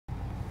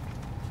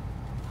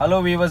Hello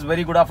viewers,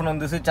 very good afternoon.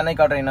 This is Chennai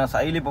car trainers,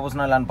 highly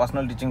professional and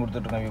personal teaching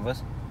கொடுத்துட்டுருக்கேன் viewers.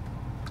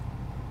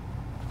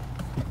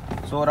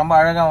 So ரொம்ப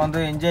அழகாக வந்து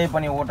enjoy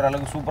பண்ணி ஓட்டுற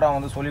அளவுக்கு சூப்பராக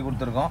வந்து சொல்லி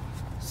கொடுத்துருக்கோம்.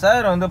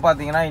 சார் வந்து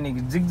பார்த்தீங்கன்னா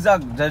இன்றைக்கி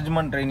ஜிக்ஸாக்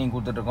ஜட்ஜ்மெண்ட் ட்ரைனிங்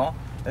கொடுத்துட்ருக்கோம்.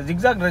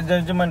 ஜிக்ஸாக்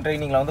ஜட்ஜ்மெண்ட்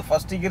ட்ரைனிங்கில் வந்து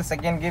first gear,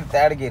 second gear,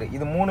 third gear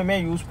இது மூணுமே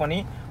யூஸ்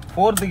பண்ணி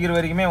ஃபோர்த்து கியர்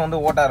வரைக்குமே வந்து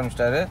ஓட்ட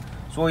ஆரம்பிச்சிட்டாரு.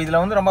 ஸோ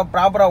இதில் வந்து ரொம்ப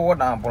ப்ராப்பராக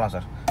போகலாம்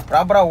சார்,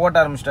 ப்ராப்பராக ஓட்ட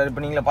ஆரம்பிச்சிட்டாரு.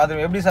 இப்போ நீங்களே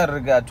பார்த்து எப்படி சார்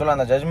இருக்குது ஆக்சுவலாக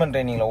அந்த ஜட்ஜ்மெண்ட்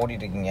ட்ரைனிங்கில்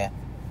ஓட்டிகிட்டு இருக்கீங்க?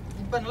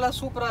 இப்போ நல்லா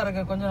சூப்பராக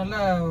இருக்குது, கொஞ்சம் நல்லா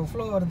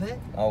ஃப்ளோ வருது.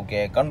 ஓகே,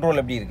 கண்ட்ரோல்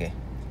எப்படி இருக்குது?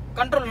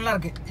 கண்ட்ரோல் நல்லா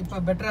இருக்குது,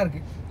 இப்போ பெட்டராக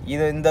இருக்குது.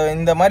 இது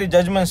இந்த மாதிரி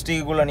ஜட்ஜ்மெண்ட்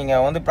ஸ்டிக்குள்ளே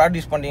நீங்கள் வந்து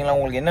ப்ராக்டிஸ் பண்ணிட்டீங்களா,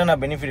 உங்களுக்கு என்னென்ன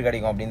பெனிஃபிட்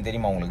கிடைக்கும் அப்படின்னு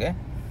தெரியுமா உங்களுக்கு?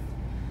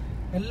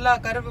 எல்லா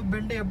கர்வு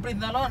பெண்டு எப்படி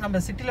இருந்தாலும்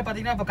நம்ம சிட்டியில்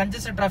பார்த்தீங்கன்னா இப்போ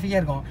கன்ஜஸ்டட்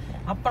டிராஃபிக்காக இருக்கும்.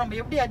 அப்போ நம்ம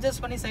எப்படி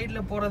அட்ஜஸ்ட் பண்ணி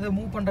சைடில் போகிறது,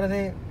 மூவ்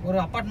பண்ணுறது, ஒரு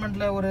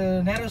அப்பார்ட்மெண்ட்டில் ஒரு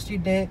நேரோ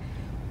ஸ்ட்ரீட்டு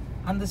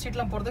அந்த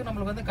ஸ்ட்ரீட்லாம் போகிறதுக்கு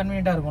நம்மளுக்கு வந்து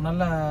கன்வீனியண்ட்டாக இருக்கும்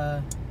நல்லா.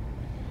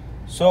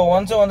 ஸோ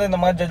ஒன்ஸ் வந்து இந்த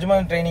மாதிரி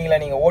ஜட்ஜ்மெண்ட் ட்ரைனிங்கில்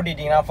நீங்கள்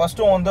ஓட்டிட்டீங்கன்னா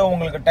ஃபஸ்ட்டு வந்து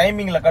உங்களுக்கு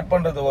டைமிங்கில் கட்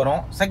பண்ணுறது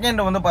வரும்.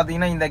 செகண்ட் வந்து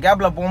பார்த்தீங்கன்னா இந்த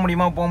கேப்பில் போக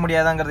முடியுமா போக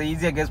முடியாதாங்கிறத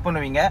ஈஸியாக கெஸ்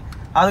பண்ணுவீங்க.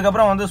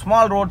 அதுக்கப்புறம் வந்து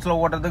ஸ்மால் ரோட்ஸில்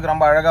ஓட்டுறதுக்கு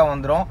ரொம்ப அழகாக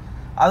வந்துடும்.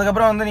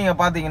 அதுக்கப்புறம் வந்து நீங்கள்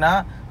பார்த்தீங்கன்னா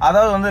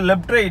அதாவது வந்து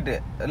லெஃப்ட்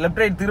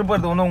ரைட்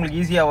திருப்புறது வந்து உங்களுக்கு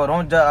ஈஸியாக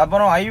வரும்.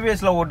 அப்புறம்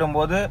ஹைவேஸில்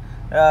ஓட்டும்போது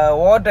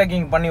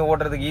ஓவர்டேக்கிங் பண்ணி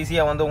ஓட்டுறதுக்கு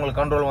ஈஸியாக வந்து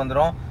உங்களுக்கு கண்ட்ரோல்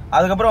வந்துடும்.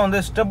 அதுக்கப்புறம்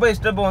வந்து ஸ்டெப் பை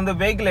ஸ்டெப் வந்து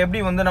வெஹிக்கிள்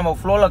எப்படி வந்து நம்ம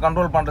ஃப்ளோவில்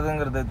கண்ட்ரோல்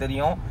பண்ணுறதுங்கிறது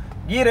தெரியும்.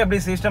 கியர் எப்படி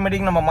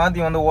சிஸ்டமேட்டிக் நம்ம மாற்றி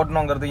வந்து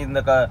ஓட்டணுங்கிறது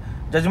இந்த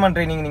ஜட்ஜ்மெண்ட்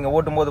ட்ரைனிங் நீங்கள்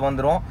ஓட்டும்போது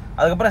வந்துடும்.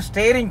 அதுக்கப்புறம்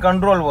ஸ்டேரிங்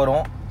கண்ட்ரோல்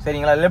வரும்,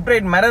 சரிங்களா? லெஃப்ட்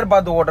ரைட் மிரர்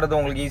பார்த்து ஓட்டுறது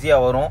உங்களுக்கு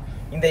ஈஸியாக வரும்.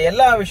 இந்த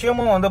எல்லா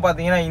விஷயமும் வந்து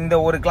பார்த்தீங்கன்னா இந்த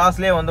ஒரு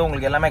கிளாஸ்லேயே வந்து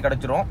உங்களுக்கு எல்லாமே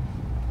கிடச்சிரும்.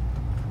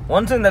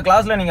 ஒன்ஸ் இந்த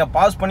கிளாஸில் நீங்கள்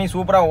பாஸ் பண்ணி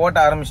சூப்பராக ஓட்ட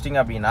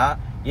ஆரம்பிச்சிட்டிங்க அப்படின்னா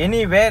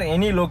எனிவேர்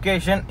எனி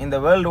லொக்கேஷன் இந்த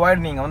வேர்ல்டு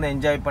வைட் நீங்கள் வந்து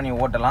என்ஜாய் பண்ணி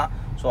ஓட்டலாம்.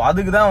 ஸோ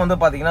அதுக்கு தான் வந்து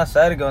பார்த்தீங்கன்னா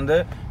சாருக்கு வந்து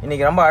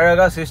இன்றைக்கி ரொம்ப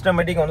அழகாக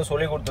சிஸ்டமேட்டிக் வந்து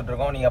சொல்லி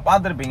கொடுத்துட்ருக்கோம். நீங்கள்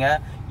பார்த்துருப்பீங்க,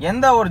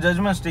 எந்த ஒரு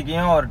ஜட்ஜ்மெண்ட்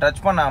ஸ்டிக்கையும் அவர்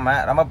டச்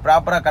பண்ணாமல் ரொம்ப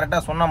ப்ராப்பராக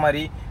கரெக்டாக சொன்ன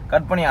மாதிரி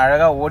கட் பண்ணி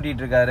அழகாக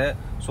ஓட்டிகிட்டு இருக்காரு.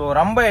 ஸோ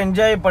ரொம்ப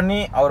என்ஜாய் பண்ணி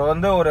அவர்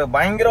வந்து ஒரு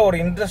பயங்கர ஒரு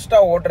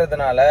இன்ட்ரெஸ்ட்டாக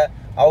ஓட்டுறதுனால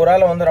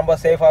அவரால் வந்து ரொம்ப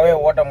சேஃபாகவே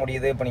ஓட்ட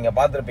முடியுது. இப்போ நீங்கள்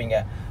பார்த்துருப்பீங்க,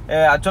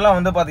 ஆக்சுவலாக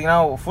வந்து பார்த்தீங்கன்னா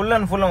ஃபுல்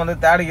அண்ட் ஃபுல்லும் வந்து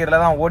தேர்ட்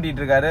கியரில் தான்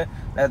ஓட்டிகிட்டு இருக்காரு.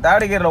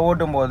 தேர்ட் கியரில்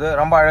ஓட்டும்போது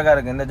ரொம்ப அழகாக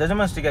இருக்குது. இந்த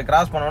ஜட்ஜ்மெண்ட் ஸ்டிக்கை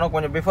கிராஸ் பண்ணோன்னா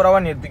கொஞ்சம்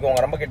பிஃபோராக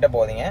நிறுத்திக்கோங்க, ரொம்ப கிட்ட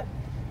போகாதீங்க.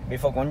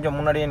 பிஃபோர் கொஞ்சம்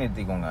முன்னாடியே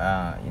நிறுத்திக்கோங்க,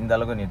 இந்த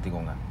அளவுக்கு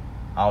நிறுத்திக்கோங்க,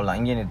 அவ்வளோதான்.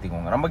 இங்கேயே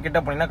நிறுத்திக்கோங்க. ரொம்ப கிட்ட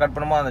போனீங்கன்னா கட்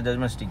பண்ணும்போது அந்த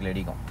ஜட்ஜ்மெண்ட் ஸ்டிக்கில்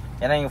இடிக்கும்.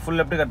 ஏன்னா நீங்கள் ஃபுல்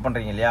லெஃப்ட் கட்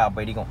பண்ணுறீங்க இல்லையா, அப்போ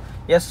இடிக்கும்.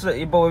 எஸ்,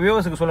 இப்போ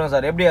வியூவர்ஸுக்கு சொல்லுங்கள்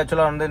சார், எப்படி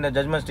ஆக்சுவலாக வந்து இந்த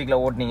ஜட்ஜ்மெண்ட்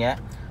ஸ்டிக்கில் ஓட்டினீங்க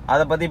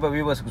அதை பற்றி இப்போ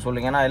வியூவர்ஸுக்கு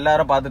சொல்லுங்கள். ஏன்னா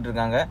எல்லாரும் பார்த்துட்டு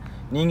இருக்காங்க,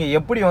 நீங்கள்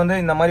எப்படி வந்து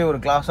இந்த மாதிரி ஒரு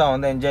கிளாஸாக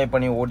வந்து என்ஜாய்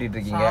பண்ணி ஓட்டிகிட்டு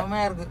இருக்கீங்க.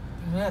 செம்மையாக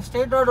இருக்குது.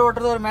 ஸ்ட்ரெயிட் ரோடு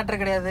ஓட்டுறது ஒரு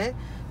மேட்ரு கிடையாது,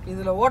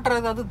 இதில்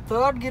ஓட்டுறது வந்து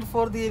தேர்ட் கியர்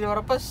ஃபோர்த் கியர்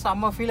வரப்போ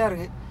செம்ம ஃபீலாக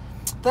இருக்குது.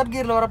 தேர்ட்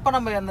கியரில் வரப்போ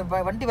நம்ம அந்த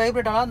வண்டி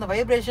வைப்ரேட் ஆனால் அந்த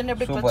வைப்ரேஷன்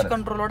எப்படி கிளச்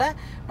கண்ட்ரோலோட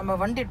நம்ம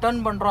வண்டி டர்ன்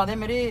பண்ணுறோம்.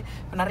 அதேமாரி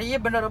நிறைய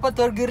பெண்ட் வரப்போ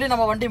தேர்ட் கியர்லேயே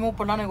நம்ம வண்டி மூவ்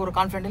பண்ணலான்னு எனக்கு ஒரு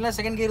கான்ஃபிடென்ட் இல்லை.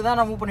 செகண்ட் கியர் தான்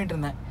நான் மூவ் பண்ணிட்டு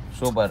இருந்தேன்.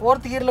 சூப்பர்.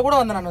 ஃபோர்த் கியரில் கூட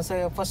வந்தேன்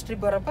நான். ஃபர்ஸ்ட்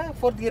ட்ரிப் வரப்போ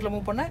ஃபோர்த் கியரில்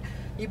மூவ் பண்ணேன்.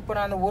 இப்போ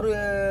நான் அந்த ஒரு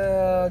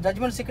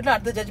ஜட்ஜ்மெண்ட் ஸ்டிக்கில்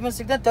அடுத்த ஜட்ஜ்மெண்ட்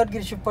ஸ்டிக் தான் தேர்ட்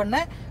கியர் ஷிஃப்ட்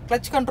பண்ணேன்.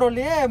 கிளச்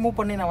கண்ட்ரோல்லையே மூவ்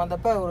பண்ணி நான்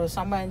வந்தப்போ ஒரு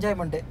செம்ம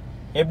என்ஜாய்மெண்ட்டு.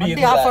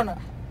 எப்படி ஆஃப் பண்ண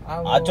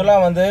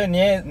ஆக்சுவலாக வந்து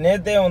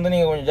நேற்றே வந்து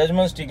நீங்கள் கொஞ்சம்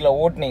ஜட்ஜ்மெண்ட் ஸ்டிக்கில்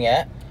ஓட்டுனீங்க,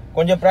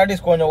 கொஞ்சம்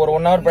ப்ராக்டிஸ், கொஞ்சம் ஒரு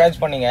 1 hour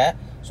ப்ராக்டிஸ் பண்ணீங்க.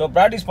 ஸோ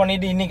ப்ராக்டிஸ்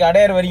பண்ணிவிட்டு இன்றைக்கி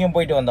அடையார் வரைக்கும்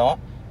போயிட்டு வந்தோம்.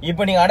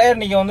 இப்போ நீங்கள்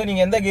அடையார்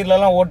நீங்கள் எந்த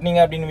கியர்லலாம்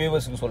ஓட்டினீங்க அப்படின்னு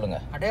வியூவர்ஸுக்கு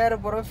சொல்லுங்கள்.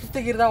 அடையார் போகிற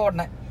 5th கியர் தான்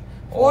ஓட்டினேன்,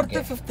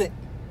 4th 5th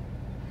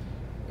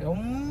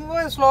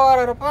ரொம்ப ஸ்லோவாக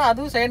இருக்கிறப்ப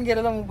அதுவும் செகண்ட் கியர்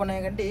தான் மூவ்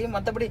பண்ணேன் கண்டி.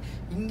 மற்றபடி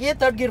இங்கேயே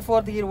தேர்ட் கியர்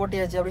ஃபோர்த் கியர்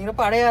ஓட்டியாச்சு.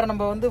 அப்படிங்கிறப்ப அடையார்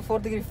நம்ம வந்து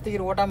 4th கியர் 5th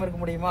கியர் ஓட்டாமல் இருக்க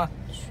முடியுமா?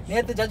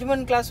 நேற்று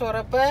ஜட்ஜ்மெண்ட் கிளாஸ்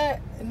வரப்போ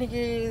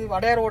இன்னைக்கு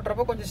அடையார்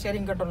ஓட்டுறப்ப கொஞ்சம்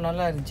ஸ்டேரிங் கண்ட்ரோல்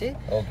நல்லா இருந்துச்சு.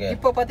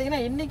 இப்போ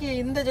பார்த்தீங்கன்னா இன்னைக்கு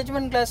இந்த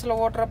ஜட்ஜ்மெண்ட் கிளாஸில்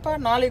ஓட்டுறப்ப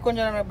நாளைக்கு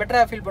கொஞ்சம்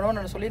பெட்டராக ஃபீல்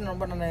பண்ணுவோம்னு சொல்லி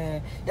ரொம்ப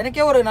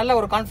எனக்கே ஒரு நல்ல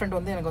ஒரு கான்ஃபிடென்ட்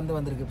வந்து எனக்கு வந்து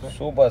வந்திருக்கு. இப்போ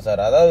சூப்பர்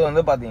சார். அதாவது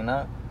வந்து பார்த்தீங்கன்னா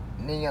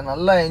நீங்கள்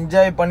நல்லா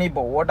என்ஜாய் பண்ணி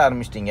இப்போ ஓட்ட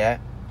ஆரம்பிச்சிட்டிங்க.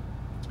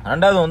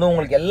 ரெண்டாவது வந்து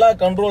உங்களுக்கு எல்லா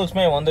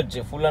கண்ட்ரோல்ஸுமே வந்துடுச்சு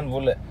ஃபுல் அண்ட்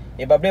ஃபுல்லு.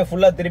 இப்போ அப்படியே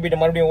ஃபுல்லாக திருப்பிட்டு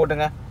மறுபடியும்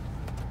ஓட்டுங்க,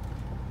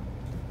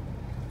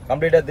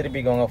 கம்ப்ளீட்டாக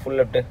திருப்பிக்கோங்க ஃபுல்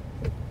லெஃப்ட்டு.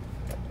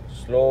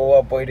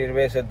 ஸ்லோவாக போயிட்டு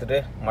ரிவேஸ் எடுத்துகிட்டு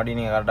மறுபடியும்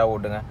நீங்கள் கரெக்டாக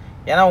ஓட்டுங்க.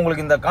 ஏன்னா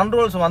உங்களுக்கு இந்த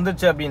கண்ட்ரோல்ஸ்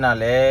வந்துச்சு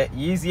அப்படின்னாலே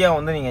ஈஸியாக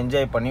வந்து நீங்கள்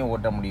என்ஜாய் பண்ணி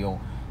ஓட்ட முடியும்.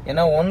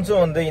 ஏன்னா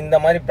ஒன்ஸும் வந்து இந்த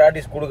மாதிரி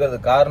ப்ராக்டிஸ்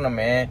கொடுக்கறதுக்கு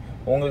காரணமே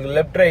உங்களுக்கு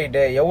லெஃப்ட்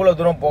ரைட்டு எவ்வளோ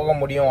தூரம் போக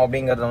முடியும்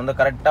அப்படிங்கிறத வந்து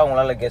கரெக்டாக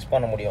உங்களால் கெஸ்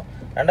பண்ண முடியும்.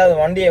 ரெண்டாவது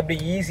வண்டியை எப்படி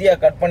ஈஸியாக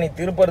கட் பண்ணி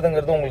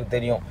திருப்புறதுங்கிறது உங்களுக்கு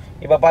தெரியும்.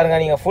 இப்போ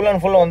பாருங்கள், நீங்கள் ஃபுல்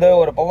அண்ட் ஃபுல் வந்து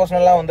ஒரு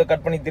ப்ரொஃபஷனலாக வந்து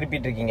கட் பண்ணி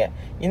திருப்பிட்டு இருக்கீங்க.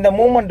 இந்த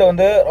மூவ்மெண்ட்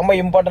வந்து ரொம்ப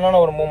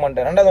இம்பார்ட்டண்டான ஒரு மூவ்மெண்ட்.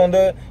 ரெண்டாவது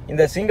வந்து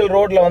இந்த சிங்கிள்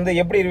ரோட்டில் வந்து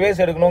எப்படி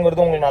ரிவேஸ்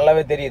எடுக்கணுங்கிறது உங்களுக்கு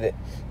நல்லாவே தெரியுது.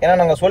 ஏன்னா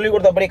நாங்கள் சொல்லிக்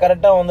கொடுத்தபடி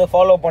கரெக்டாக வந்து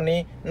ஃபாலோ பண்ணி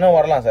இன்னும்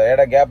வரலாம் சார்.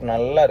 ஏடா கேப்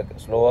நல்லா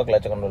இருக்குது, ஸ்லோவாக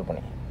கிளச்சை கண்ட்ரோல்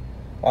பண்ணி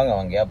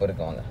வாங்க கேப்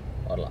இருக்குது, வாங்க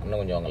வரலாம். இன்னும்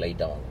கொஞ்சம்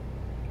லைட்டாக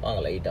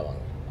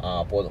வாங்க.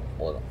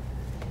 போதும்.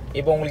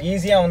 இப்போ உங்களுக்கு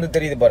ஈஸியாக வந்து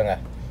தெரியுது பாருங்கள்,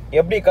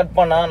 எப்படி கட்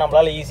பண்ணால்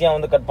நம்மளால் ஈஸியாக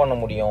வந்து கட் பண்ண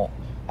முடியும்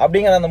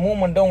அப்படிங்கிற அந்த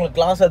மூவ்மெண்ட்டு உங்களுக்கு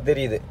கிளாஸாக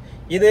தெரியுது.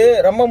 இது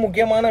ரொம்ப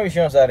முக்கியமான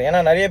விஷயம் சார். ஏன்னா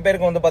நிறைய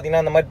பேருக்கு வந்து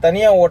பார்த்தீங்கன்னா இந்த மாதிரி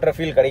தனியாக ஓட்டுற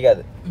ஃபீல்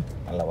கிடைக்காது.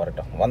 நல்லா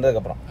வரட்டும்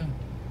வந்ததுக்கப்புறம்.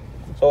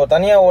 ஸோ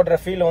தனியாக ஓட்டுற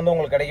ஃபீல் வந்து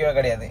உங்களுக்கு கிடைக்கவே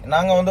கிடையாது.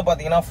 நாங்கள் வந்து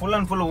பார்த்தீங்கன்னா ஃபுல்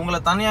அண்ட் ஃபுல்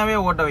உங்களை தனியாகவே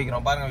ஓட்ட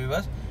வைக்கிறோம். பாருங்கள்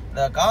வியூவர்ஸ்,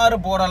 இந்த காரு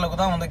போகிற அளவுக்கு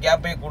தான் வந்து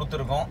கேப்பே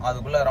கொடுத்துருக்கோம்.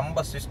 அதுக்குள்ளே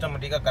ரொம்ப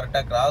சிஸ்டமேட்டிக்காக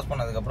கரெக்டாக கிராஸ்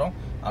பண்ணதுக்கப்புறம்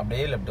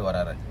அப்படியே லெஃப்ட்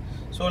வராரு.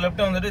 ஸோ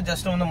லெஃப்ட் வந்துட்டு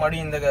ஜஸ்ட் வந்து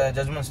மறுபடியும் இந்த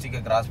ஜட்ஜ்மெண்ட் ஸ்டிக்கை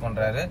கிராஸ்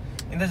பண்ணுறாரு.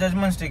 இந்த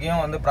ஜட்ஜ்மெண்ட்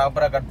ஸ்டிக்கையும் வந்து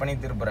ப்ராப்பராக கட் பண்ணி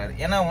திருப்புறாரு.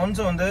 ஏன்னா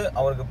ஒன்ஸ் வந்து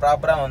அவருக்கு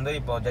ப்ராப்பராக வந்து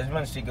இப்போ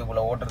ஜட்ஜ்மெண்ட்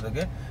ஸ்டிக்குள்ளே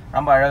ஓட்டுறதுக்கு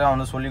ரொம்ப அழகாக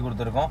வந்து சொல்லி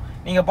கொடுத்துருக்கோம்.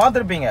 நீங்கள்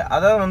பார்த்துருப்பீங்க.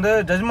 அதாவது வந்து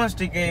ஜட்ஜ்மெண்ட்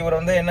ஸ்டிக்கு இவர்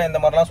வந்து என்ன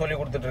இந்த மாதிரிலாம் சொல்லி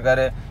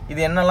கொடுத்துட்ருக்காரு,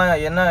 இது என்னெல்லாம்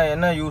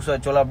என்ன யூஸ்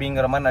ஆக்சுவலாக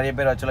அப்படிங்கிற மாதிரி நிறைய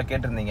பேர் ஆக்சுவலாக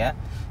கேட்டிருந்தீங்க.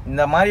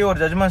 இந்த மாதிரி ஒரு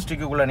ஜட்ஜ்மெண்ட்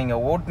ஸ்டிக்குள்ளே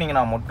நீங்கள்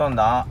ஓட்டினீங்கன்னா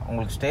மட்டும்தான்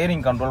உங்களுக்கு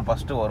ஸ்டேரிங் கண்ட்ரோல்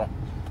ஃபஸ்ட்டு வரும்.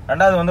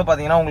 ரெண்டாவது வந்து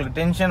பார்த்தீங்கன்னா உங்களுக்கு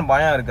டென்ஷன்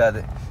பயம் இருக்காது.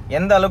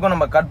 எந்த அளவுக்கு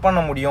நம்ம கட் பண்ண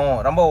முடியும்,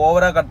 ரொம்ப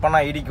ஓவராக கட்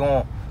பண்ணால் இடிக்கும்,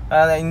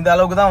 இந்த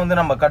அளவுக்கு தான் வந்து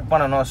நம்ம கட்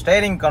பண்ணணும்.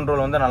 ஸ்டேரிங்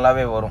கண்ட்ரோல் வந்து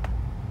நல்லாவே வரும்.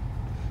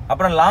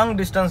 அப்புறம் லாங்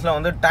டிஸ்டன்ஸில்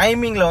வந்து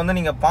டைமிங்கில் வந்து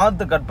நீங்கள்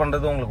பார்த்து கட்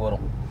பண்ணுறது உங்களுக்கு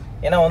வரும்.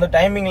 ஏன்னா வந்து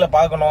டைமிங்கில்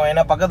பார்க்கணும்.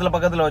 ஏன்னா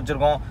பக்கத்தில்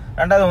வச்சுருக்கோம்.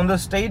 ரெண்டாவது வந்து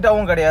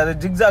ஸ்ட்ரெயிட்டாகவும் கிடையாது,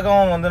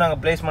 ஜிக்ஸாகவும் வந்து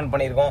நாங்கள் பிளேஸ்மெண்ட்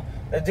பண்ணியிருக்கோம்.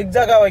 இந்த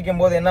ஜிக்ஸாக்காக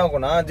வைக்கும்போது என்ன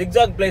ஆகும்னா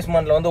ஜிக்ஸாக்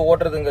பிளேஸ்மெண்ட்டில் வந்து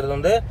ஓட்டுறதுங்கிறது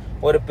வந்து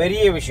ஒரு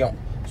பெரிய விஷயம்.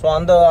 ஸோ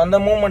அந்த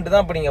மூமெண்ட்டு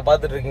தான் இப்போ நீங்கள்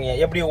பார்த்துட்டு இருக்கீங்க,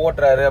 எப்படி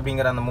ஓட்டுறாரு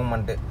அப்படிங்கிற அந்த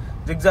மூமெண்ட்டு.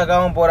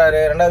 ஜிக்ஸாக்காகவும் போகிறாரு.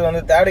 ரெண்டாவது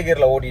வந்து தேர்ட்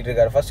கியரில் ஓட்டிகிட்டு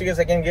இருக்காரு. First gear,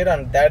 second gear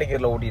and third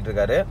கியரில் ஓட்டிகிட்டு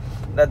இருக்காரு.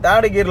 இந்த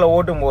தேர்ட் கியரில்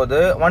ஓட்டும் போது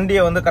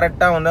வண்டியை வந்து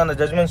கரெக்டாக வந்து அந்த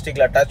ஜட்ஜ்மெண்ட்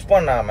ஸ்டிக்கில் டச்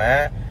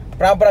பண்ணாமல்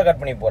ப்ராப்பராக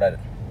கட் பண்ணி போகிறாரு.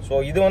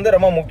 ஸோ இது வந்து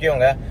ரொம்ப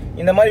முக்கியங்க.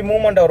 இந்த மாதிரி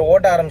மூவ்மெண்ட் அவர்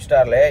ஓட்ட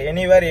ஆரம்பிச்சிட்டார்ல,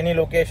 எனிவேர் எனி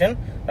லொக்கேஷன்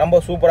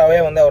ரொம்ப சூப்பராகவே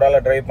வந்து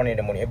அவரால் ட்ரைவ்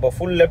பண்ணிட முடியும். இப்போ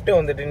ஃபுல் லெஃப்ட்டு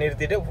வந்துட்டு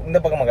நிறுத்திட்டு இந்த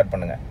பக்கமாக கட்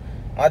பண்ணுங்கள்,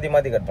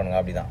 மாற்றி கட்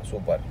பண்ணுங்கள். அப்படி தான்,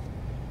 சூப்பர்,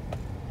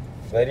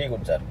 வெரி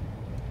குட் சார்.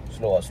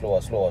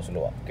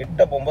 ஸ்லோவாக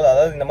கிட்ட போகும்போது,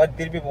 அதாவது இந்த மாதிரி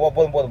திருப்பி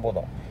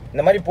போதும்.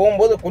 இந்த மாதிரி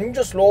போகும்போது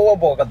கொஞ்சம் ஸ்லோவாக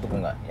போக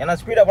கற்றுக்குங்க. ஏன்னா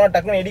ஸ்பீடாக போனால்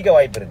டக்குன்னு இடிக்க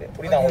வாய்ப்பு இருக்குது.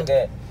 புரியுதா உங்களுக்கு?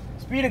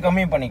 ஸ்பீடு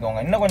கம்மி பண்ணிக்கோங்க.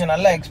 இன்னும் கொஞ்சம்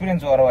நல்ல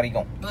எக்ஸ்பீரியன்ஸ் வர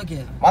வரைக்கும்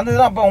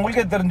வந்ததுதான் அப்போ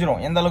உங்களுக்கே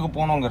தெரிஞ்சிடும் எந்த அளவுக்கு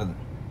போகணுங்கிறது.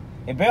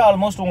 இப்போயே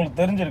ஆல்மோஸ்ட் உங்களுக்கு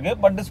தெரிஞ்சிருக்கு.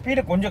 பட்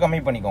ஸ்பீடை கொஞ்சம்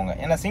கம்மி பண்ணிக்கோங்க.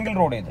 ஏன்னா சிங்கிள்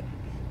ரோடு இது,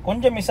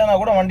 கொஞ்சம் மிஸ்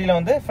ஆனால் கூட வண்டியில்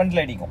வந்து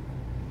ஃப்ரண்ட்டில் அடிக்கும்.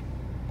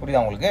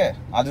 புரியுதா உங்களுக்கு?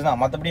 அதுதான்.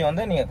 மற்றபடி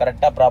வந்து நீங்கள்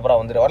கரெக்டாக ப்ராப்பராக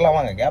வந்துட்டு வரலாம்.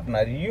 வாங்க, கேப்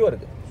நிறைய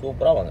இருக்குது.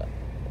 சூப்பராக வாங்க,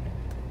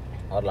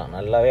 வரலாம்,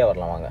 நல்லாவே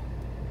வரலாம். வாங்க,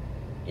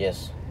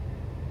 எஸ்,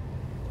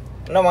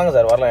 இன்னும் வாங்க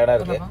சார், வரலாம், இடம்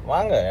இருக்குது.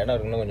 வாங்க, இடம்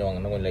இருக்குது. இன்னும் கொஞ்சம் வாங்க,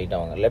 இன்னும் கொஞ்சம் லைட்டாக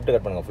வாங்க. லெஃப்ட்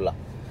கட் பண்ணுங்கள், ஃபுல்லாக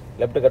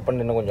லெஃப்ட் கட்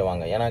பண்ணி இன்னும் கொஞ்சம்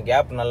வாங்க. ஏன்னா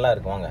கேப் நல்லா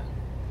இருக்குது. வாங்க,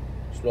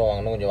 ஸ்லோ வாங்க,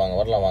 இன்னும் கொஞ்சம் வாங்க,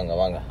 வரலாம்.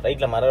 வாங்க,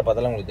 ரைட்டில் மரம்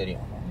பார்த்தாலும் உங்களுக்கு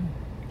தெரியும்.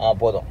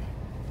 போதும்,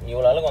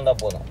 இவ்வளோ அளவுக்கு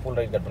வந்தால் போதும். ஃபுல்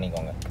ரைட் கட்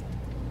பண்ணிக்கோங்க.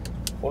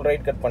 ஃபுல்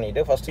ரைட் கட்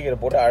பண்ணிவிட்டு ஃபஸ்ட்டு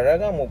கியர் போட்டு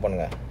அழகாக மூவ்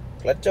பண்ணுங்கள்.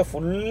 கிளச்சை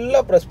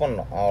ஃபுல்லாக ப்ரெஸ்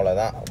பண்ணணும்.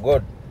 அவ்வளோதான்,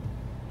 குட்.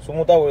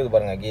 ஸ்மூத்தாக விழுது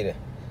பாருங்கள் கீரு.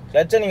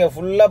 கிளச்சை நீங்கள்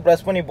ஃபுல்லாக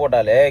ப்ரெஸ் பண்ணி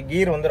போட்டாலே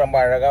கீர் வந்து ரொம்ப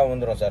அழகாக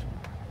விழுந்துடும் சார்.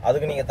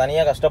 அதுக்கு நீங்கள்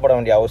தனியாக கஷ்டப்பட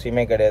வேண்டிய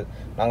அவசியமே கிடையாது.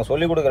 நாங்கள்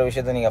சொல்லிக் கொடுக்குற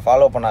விஷயத்தை நீங்கள்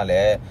ஃபாலோ பண்ணாலே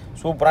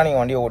சூப்பராக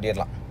நீங்கள் வண்டியை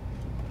ஓட்டிடலாம்.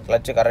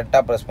 கிளச்சு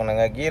கரெக்டாக ப்ரெஸ்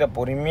பண்ணுங்கள், கீரை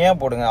பொறுமையாக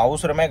போடுங்க.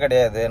 அவசரமே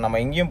கிடையாது, நம்ம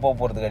எங்கேயும்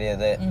போகிறது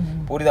கிடையாது.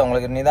 புரியுதா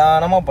உங்களுக்கு?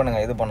 நிதானமாக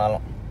பண்ணுங்கள். இது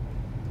பண்ணாலும்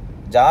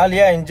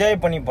ஜாலியாக என்ஜாய்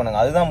பண்ணி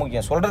பண்ணுங்கள். அதுதான்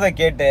முக்கியம். சொல்கிறத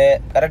கேட்டு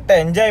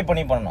கரெக்டாக என்ஜாய்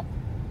பண்ணி பண்ணணும்.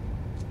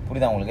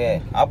 புரியுதா உங்களுக்கு?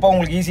 அப்போ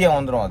உங்களுக்கு ஈஸியாக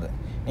வந்துடும். அது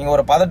நீங்கள்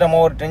ஒரு பதட்டமோ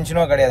ஒரு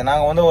டென்ஷனோ கிடையாது.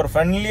 நாங்கள் வந்து ஒரு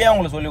ஃப்ரெண்ட்லியாக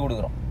உங்களுக்கு சொல்லிக்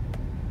கொடுக்குறோம்.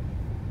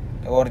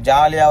 ஒரு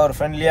ஜாலியாக, ஒரு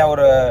ஃப்ரெண்ட்லியாக,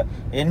 ஒரு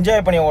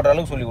என்ஜாய் பண்ணி ஓடுற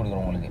அளவுக்கு சொல்லிக்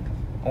கொடுக்குறோம்.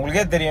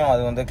 உங்களுக்கே தெரியும்.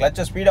 அது வந்து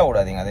கிளச்சை ஸ்பீடாக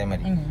விடாதீங்க. அதே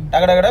மாதிரி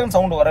டக்கு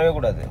சவுண்டு வரவே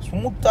கூடாது.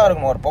 ஸ்மூத்தாக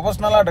இருக்கணும். ஒரு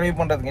ப்ரொஃபஷனலாக ட்ரைவ்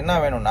பண்ணுறதுக்கு என்ன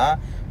வேணும்னா,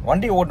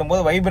 வண்டி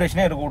ஓட்டும்போது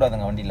வைப்ரேஷனே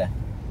இருக்கக்கூடாதுங்க வண்டியில்.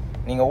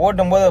 நீங்கள்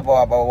ஓட்டும்போது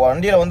இப்போ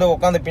வண்டியில் வந்து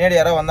உட்காந்து பின்னாடி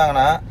யாராவது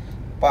வந்தாங்கன்னா,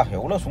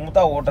 எவ்வளோ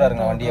ஸ்மூத்தாக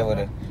ஓட்டுறாருங்க வண்டியை,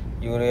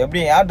 இவர் எப்படி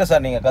யார்கிட்ட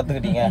சார் நீங்கள்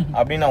கற்றுக்கிட்டீங்க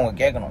அப்படின்னு அவங்க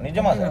கேட்கணும்.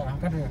 நிஜமா சார்,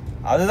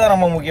 அதுதான்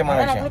ரொம்ப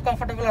முக்கியமான விஷயம்.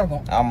 கம்ஃபர்டபுளாக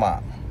இருக்கும். ஆமாம்,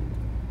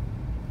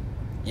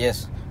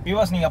 எஸ்.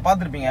 வியூவர்ஸ், நீங்கள்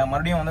பார்த்துருப்பீங்க.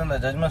 மறுபடியும் வந்து இந்த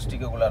ஜட்ஜ்மெண்ட்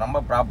ஸ்டிக்குள்ளே ரொம்ப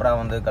ப்ராப்பராக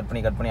வந்து கட்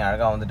பண்ணி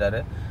அழகாக வந்துட்டார்.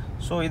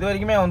 ஸோ இது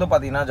வரைக்குமே வந்து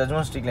பார்த்தீங்கன்னா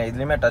ஜட்ஜ்மெண்ட் ஸ்டிக்கில்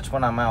இதுலேயுமே டச்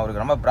பண்ணாமல்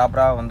அவருக்கு ரொம்ப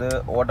ப்ராப்பராக வந்து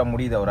ஓட்ட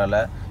முடியுது அவரால்.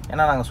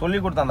 ஏன்னா நாங்கள்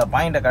சொல்லிக் கொடுத்த அந்த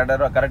பாயிண்ட்டை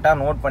கரெக்டாக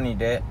நோட்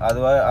பண்ணிவிட்டு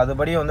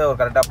அதுபடி வந்து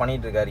அவர் கரெக்டாக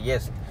பண்ணிகிட்டு இருக்காரு.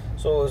 S.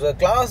 So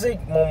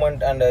classic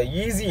moment and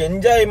easy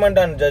enjoyment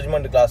and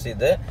judgement class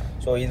இது.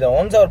 ஸோ இதை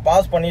ஒன்ஸ் அவர்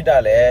pass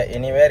பண்ணிட்டாலே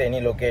anywhere any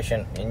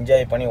location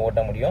enjoy பண்ணி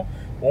ஓட்ட முடியும்.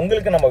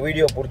 உங்களுக்கு நம்ம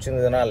வீடியோ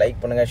பிடிச்சிருந்ததுன்னா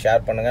லைக் பண்ணுங்கள்,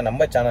 ஷேர் பண்ணுங்கள்,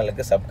 நம்ம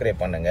சேனலுக்கு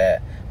சப்ஸ்கிரைப் பண்ணுங்கள்.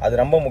 அது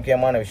ரொம்ப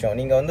முக்கியமான விஷயம்.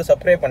 நீங்கள் வந்து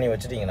சப்ஸ்கிரைப் பண்ணி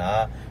வச்சிட்டிங்கன்னா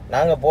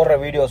நாங்கள் போடுற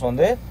வீடியோஸ்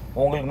வந்து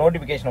உங்களுக்கு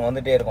நோட்டிஃபிகேஷன்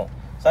வந்துகிட்டே இருக்கும்.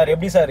 சார்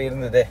எப்படி சார்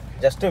இருந்தது,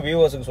 ஜஸ்ட்டு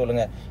வியூவர்ஸுக்கு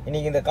சொல்லுங்கள்.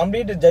 இன்றைக்கி இந்த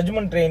கம்ப்ளீட்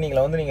ஜட்ஜ்மெண்ட்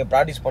ட்ரைனிங்கில் வந்து நீங்கள்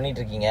ப்ராக்டிஸ்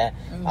பண்ணிட்டு இருக்கீங்க.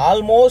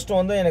 ஆல்மோஸ்ட்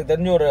வந்து எனக்கு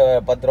தெரிஞ்சு ஒரு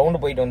 10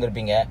 ரவுண்டு போயிட்டு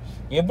வந்திருப்பீங்க.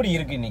 எப்படி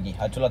இருக்குது இன்றைக்கி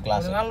ஆக்சுவலாக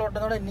கிளாஸ்? ஒரு நாள்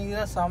ஓட்டத்தோட இன்றைக்கி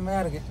தான்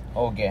செம்மையாக இருக்குது.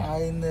 ஓகே.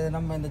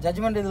 நம்ம இந்த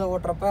ஜட்ஜ்மெண்ட் இதில்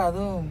ஓட்டுறப்ப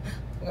அதுவும்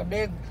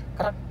அப்படியே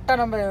கரெக்டாக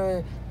நம்ம,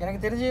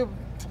 எனக்கு தெரிஞ்சு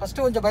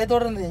ஃபஸ்ட்டு கொஞ்சம்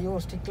பயத்தோடு இருந்தது. ஐயோ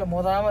ஸ்டிக்கில்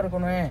மோதாமல்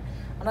இருக்கணும்.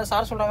 ஆனால்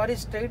சார் சொல்கிற மாதிரி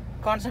ஸ்ட்ரெயிட்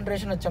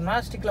கான்சென்ட்ரேஷன் வச்சோம்னா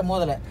ஸ்டிக்கில்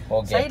மோதலை.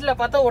 சைடில்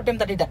பார்த்தா ஒரு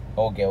டைம் தட்டிட்டேன்.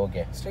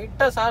 ஓகே.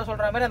 ஸ்ட்ரெயிட்டாக சார்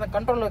சொல்கிற மாதிரி அந்த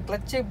கண்ட்ரோலில்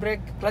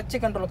கிளச்சு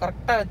கண்ட்ரோல்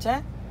கரெக்டாக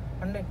வச்சேன்.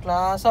 வண்டி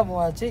கிளாஸாக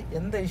மூவ் ஆச்சு.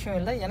 எந்த இஷ்யூ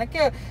இல்லை.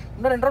 எனக்கே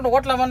இன்னும் 2 ரவுண்டு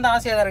ஓட்டலாமான்னு தான்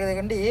ஆசையாக தான் இருக்குது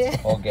கண்டி.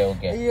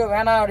 ஓகே. ஐயோ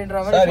வேணாம் அப்படின்ற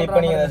மாதிரி. சார்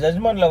இப்போ நீங்கள்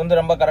ஜட்ஜ்மெண்ட்டில் வந்து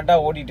ரொம்ப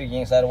கரெக்டாக ஓட்டிட்டு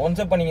இருக்கீங்க சார்.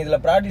 ஒன்ஸ் இப்போ நீங்கள்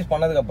இதில் ப்ராக்டிஸ்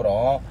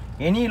பண்ணதுக்கப்புறம்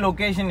எனி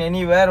லொக்கேஷன்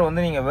எனிவேர்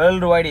வந்து நீங்கள்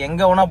வேர்ல்டு வைடு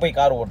எங்கே வேணால் போய்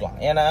கார் ஓட்டலாம்.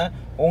 ஏன்னா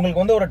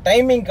உங்களுக்கு வந்து ஒரு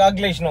டைமிங்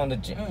கால்குலேஷன்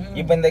வந்துச்சு.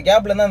 இப்போ இந்த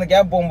கேப்லேருந்து அந்த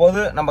கேப் போகும்போது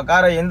நம்ம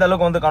காரை எந்த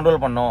அளவுக்கு வந்து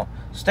கண்ட்ரோல் பண்ணோம்,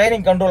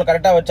 ஸ்டைரிங் கண்ட்ரோல்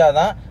கரெக்டாக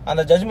வச்சாதான்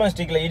அந்த ஜட்ஜ்மெண்ட்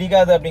ஸ்டிக்கில்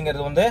இடிக்காது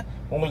அப்படிங்கிறது வந்து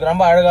உங்களுக்கு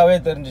ரொம்ப அழகாகவே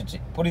தெரிஞ்சிச்சு.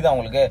 புரியுதா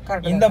உங்களுக்கு?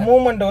 இந்த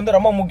மூவ்மெண்ட் வந்து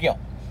ரொம்ப முக்கியம்.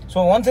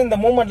 ஸோ ஒன்ஸ் இந்த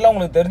மூவ்மெண்ட்லாம்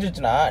உங்களுக்கு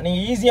தெரிஞ்சிச்சுன்னா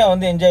நீங்கள் ஈஸியாக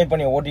வந்து என்ஜாய்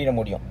பண்ணி ஓட்டிட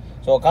முடியும்.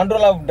 So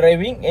control of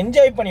driving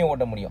enjoy பண்ணி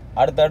ஓட்ட முடியும்.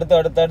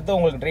 அடுத்து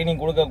உங்களுக்கு ட்ரைனிங்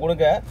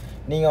கொடுக்க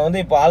நீங்கள் வந்து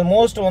இப்போ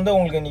ஆல்மோஸ்ட் வந்து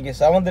உங்களுக்கு இன்றைக்கி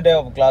 7th டே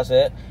ஆஃப் கிளாஸு.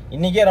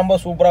 இன்றைக்கே ரொம்ப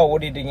சூப்பராக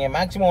ஓட்டிகிட்ருக்கீங்க.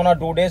 மேக்ஸிமம் 1 or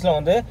 2 டேஸில்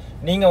வந்து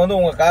நீங்கள் வந்து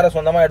உங்கள் காரை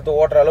சொந்தமாக எடுத்து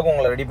ஓட்டுற அளவுக்கு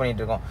உங்களை ரெடி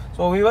பண்ணிட்டு இருக்கோம்.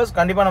 ஸோ வியூவர்ஸ்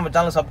கண்டிப்பாக நம்ம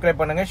சேனல்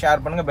சப்ஸ்கிரைப் பண்ணுங்கள்,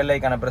 ஷேர் பண்ணுங்கள், பெல்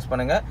ஐக்கானை ப்ரெஸ்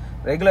பண்ணுங்கள்.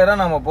 ரெகுலராக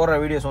நம்ம போடுற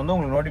வீடியோஸ் வந்து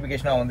உங்களுக்கு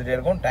நோட்டிஃபிகேஷனாக வந்துட்டே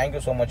இருக்கும்.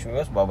 Thank you so much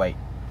viewers. பாய்.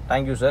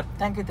 Thank you sir.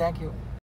 தேங்க்யூ.